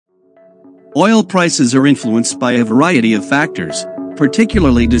Oil prices are influenced by a variety of factors,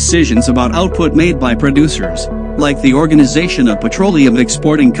 particularly decisions about output made by producers, like the Organization of Petroleum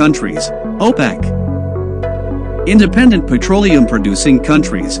Exporting Countries, OPEC, independent petroleum-producing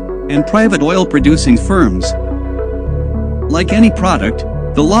countries, and private oil-producing firms. Like any product,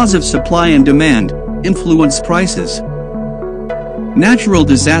 the laws of supply and demand influence prices. Natural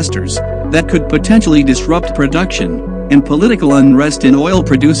disasters that could potentially disrupt production and political unrest in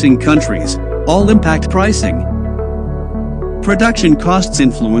oil-producing countries all impact pricing. Production costs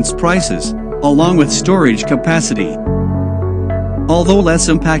influence prices, along with storage capacity. Although less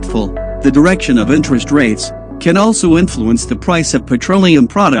impactful, the direction of interest rates can also influence the price of petroleum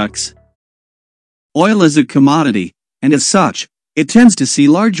products. Oil is a commodity, and as such, it tends to see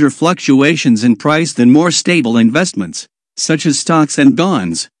larger fluctuations in price than more stable investments, such as stocks and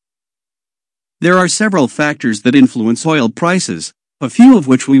bonds. There are several factors that influence oil prices, a few of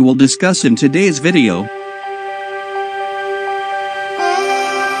which we will discuss in today's video.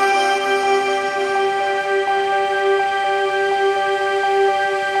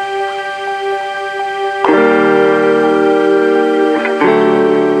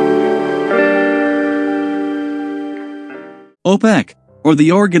 OPEC, or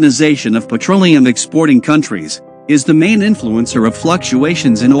the Organization of Petroleum Exporting Countries, is the main influencer of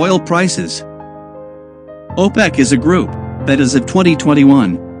fluctuations in oil prices. OPEC is a group that, as of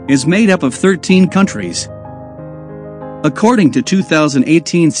 2021, is made up of 13 countries. According to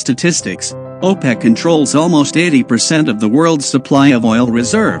 2018 statistics, OPEC controls almost 80% of the world's supply of oil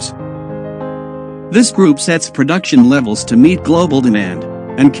reserves. This group sets production levels to meet global demand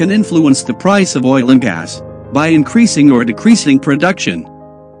and can influence the price of oil and gas by increasing or decreasing production.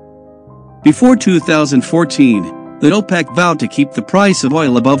 Before 2014, the OPEC vowed to keep the price of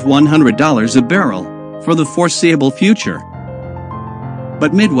oil above $100 a barrel for the foreseeable future.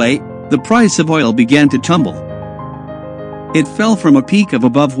 But midway, the price of oil began to tumble. It fell from a peak of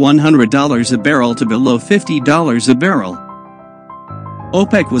above $100 a barrel to below $50 a barrel.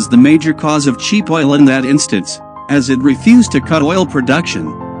 OPEC was the major cause of cheap oil in that instance, as it refused to cut oil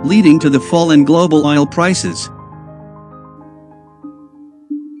production, leading to the fall in global oil prices.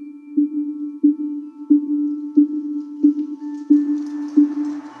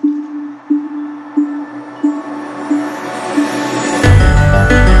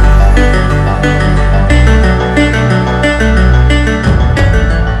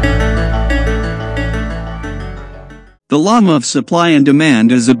 The law of supply and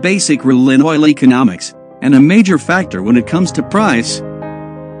demand is a basic rule in oil economics, and a major factor when it comes to price.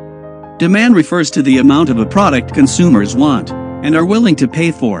 Demand refers to the amount of a product consumers want and are willing to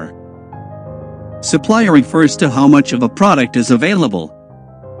pay for. Supply refers to how much of a product is available.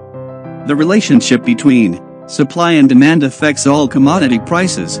 The relationship between supply and demand affects all commodity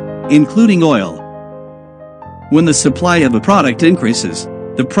prices, including oil. When the supply of a product increases,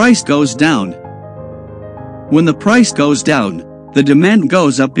 the price goes down. When the price goes down, the demand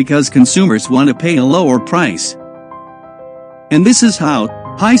goes up because consumers want to pay a lower price. And this is how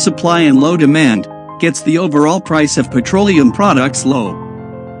high supply and low demand gets the overall price of petroleum products low.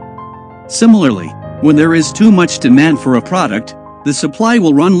 Similarly, when there is too much demand for a product, the supply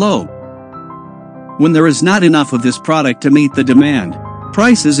will run low. When there is not enough of this product to meet the demand,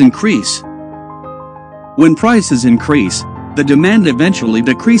 prices increase. When prices increase, the demand eventually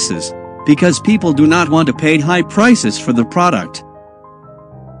decreases, because people do not want to pay high prices for the product.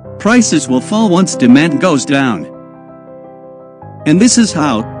 Prices will fall once demand goes down. And this is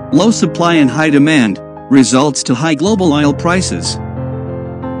how low supply and high demand results to high global oil prices.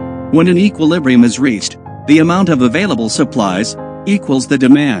 When an equilibrium is reached, the amount of available supplies equals the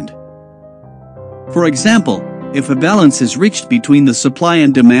demand. For example, if a balance is reached between the supply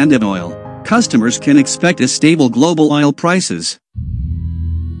and demand of oil, customers can expect a stable global oil prices.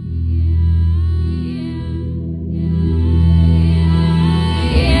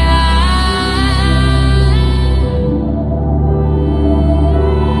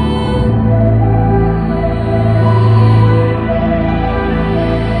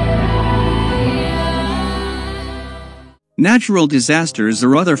 Natural disasters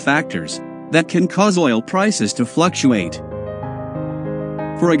are other factors that can cause oil prices to fluctuate.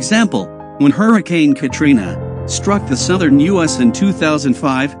 For example, when Hurricane Katrina struck the southern U.S. in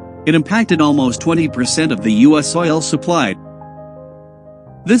 2005, it impacted almost 20% of the U.S. oil supply.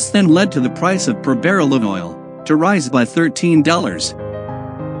 This then led to the price per barrel of oil to rise by $13.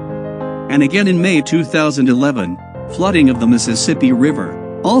 And again in May 2011, flooding of the Mississippi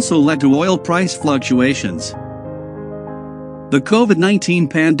River also led to oil price fluctuations. The COVID-19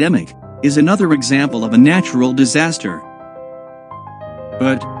 pandemic is another example of a natural disaster.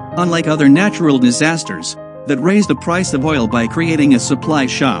 But Unlike other natural disasters that raised the price of oil by creating a supply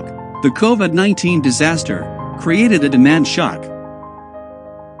shock, the COVID-19 disaster created a demand shock.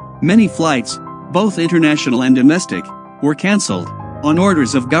 Many flights, both international and domestic, were cancelled on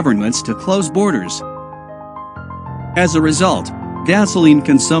orders of governments to close borders. As a result, gasoline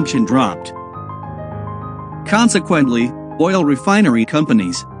consumption dropped. Consequently, oil refinery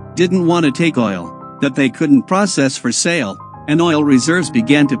companies didn't want to take oil that they couldn't process for sale, and oil reserves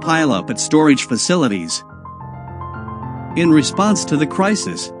began to pile up at storage facilities. In response to the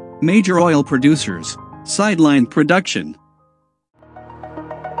crisis, major oil producers sidelined production.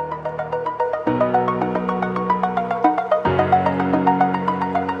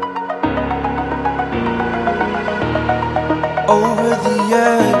 Over the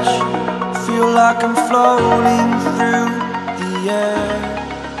edge, feel like I'm floating through the air.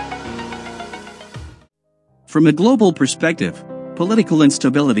 From a global perspective, political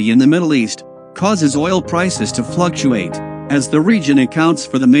instability in the Middle East causes oil prices to fluctuate, as the region accounts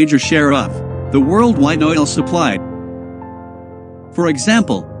for the major share of the worldwide oil supply. For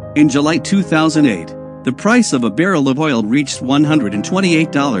example, in July 2008, the price of a barrel of oil reached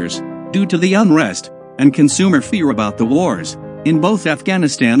 $128 due to the unrest and consumer fear about the wars in both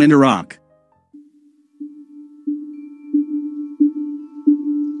Afghanistan and Iraq.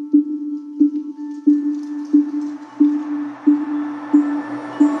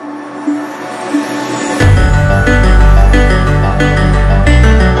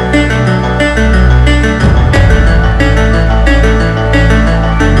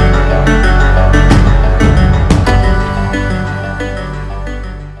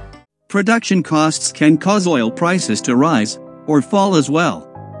 Production costs can cause oil prices to rise or fall as well.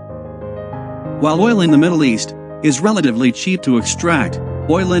 While oil in the Middle East is relatively cheap to extract,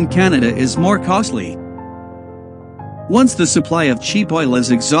 oil in Canada is more costly. Once the supply of cheap oil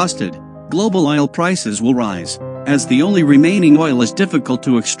is exhausted, global oil prices will rise, as the only remaining oil is difficult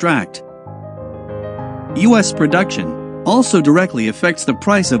to extract. U.S. production also directly affects the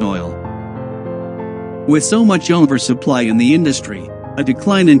price of oil. With so much oversupply in the industry, a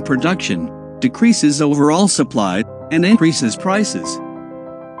decline in production decreases overall supply and increases prices.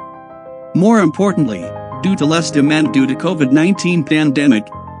 More importantly, due to less demand due to COVID-19 pandemic,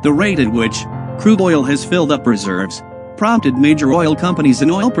 the rate at which crude oil has filled up reserves prompted major oil companies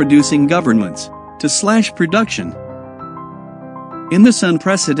and oil-producing governments to slash production. In this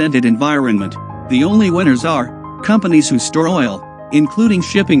unprecedented environment, the only winners are companies who store oil, including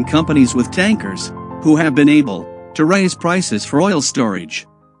shipping companies with tankers, who have been able to raise prices for oil storage.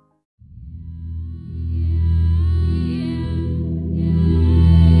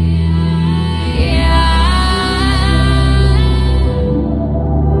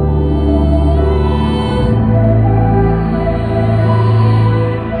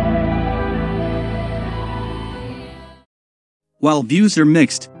 While views are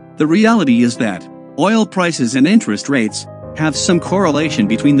mixed, the reality is that oil prices and interest rates have some correlation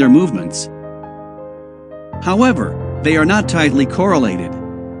between their movements. However, they are not tightly correlated.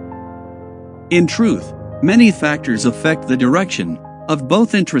 In truth, many factors affect the direction of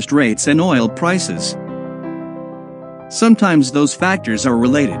both interest rates and oil prices. Sometimes those factors are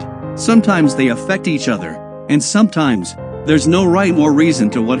related, sometimes they affect each other, and sometimes there's no rhyme or reason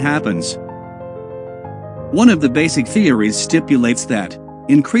to what happens. One of the basic theories stipulates that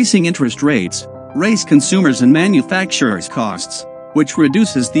increasing interest rates raise consumers' and manufacturers' costs, which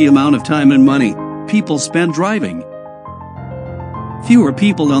reduces the amount of time and money people spend driving. Fewer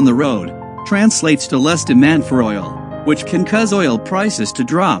people on the road translates to less demand for oil, which can cause oil prices to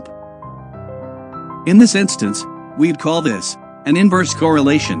drop. In this instance, we'd call this an inverse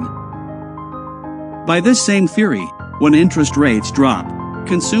correlation. By this same theory, when interest rates drop,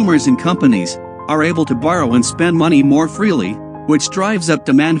 consumers and companies are able to borrow and spend money more freely, which drives up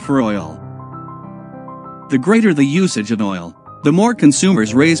demand for oil. The greater the usage of oil, the more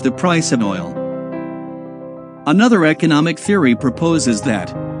consumers raise the price of oil. Another economic theory proposes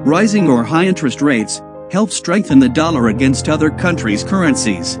that rising or high interest rates help strengthen the dollar against other countries'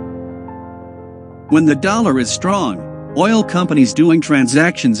 currencies. When the dollar is strong, oil companies doing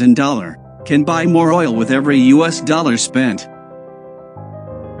transactions in dollar can buy more oil with every US dollar spent,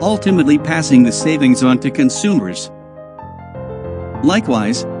 ultimately passing the savings on to consumers.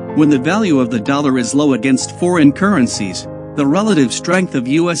 Likewise, when the value of the dollar is low against foreign currencies, the relative strength of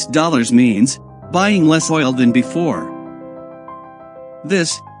US dollars means buying less oil than before.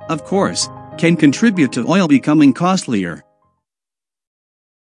 This, of course, can contribute to oil becoming costlier.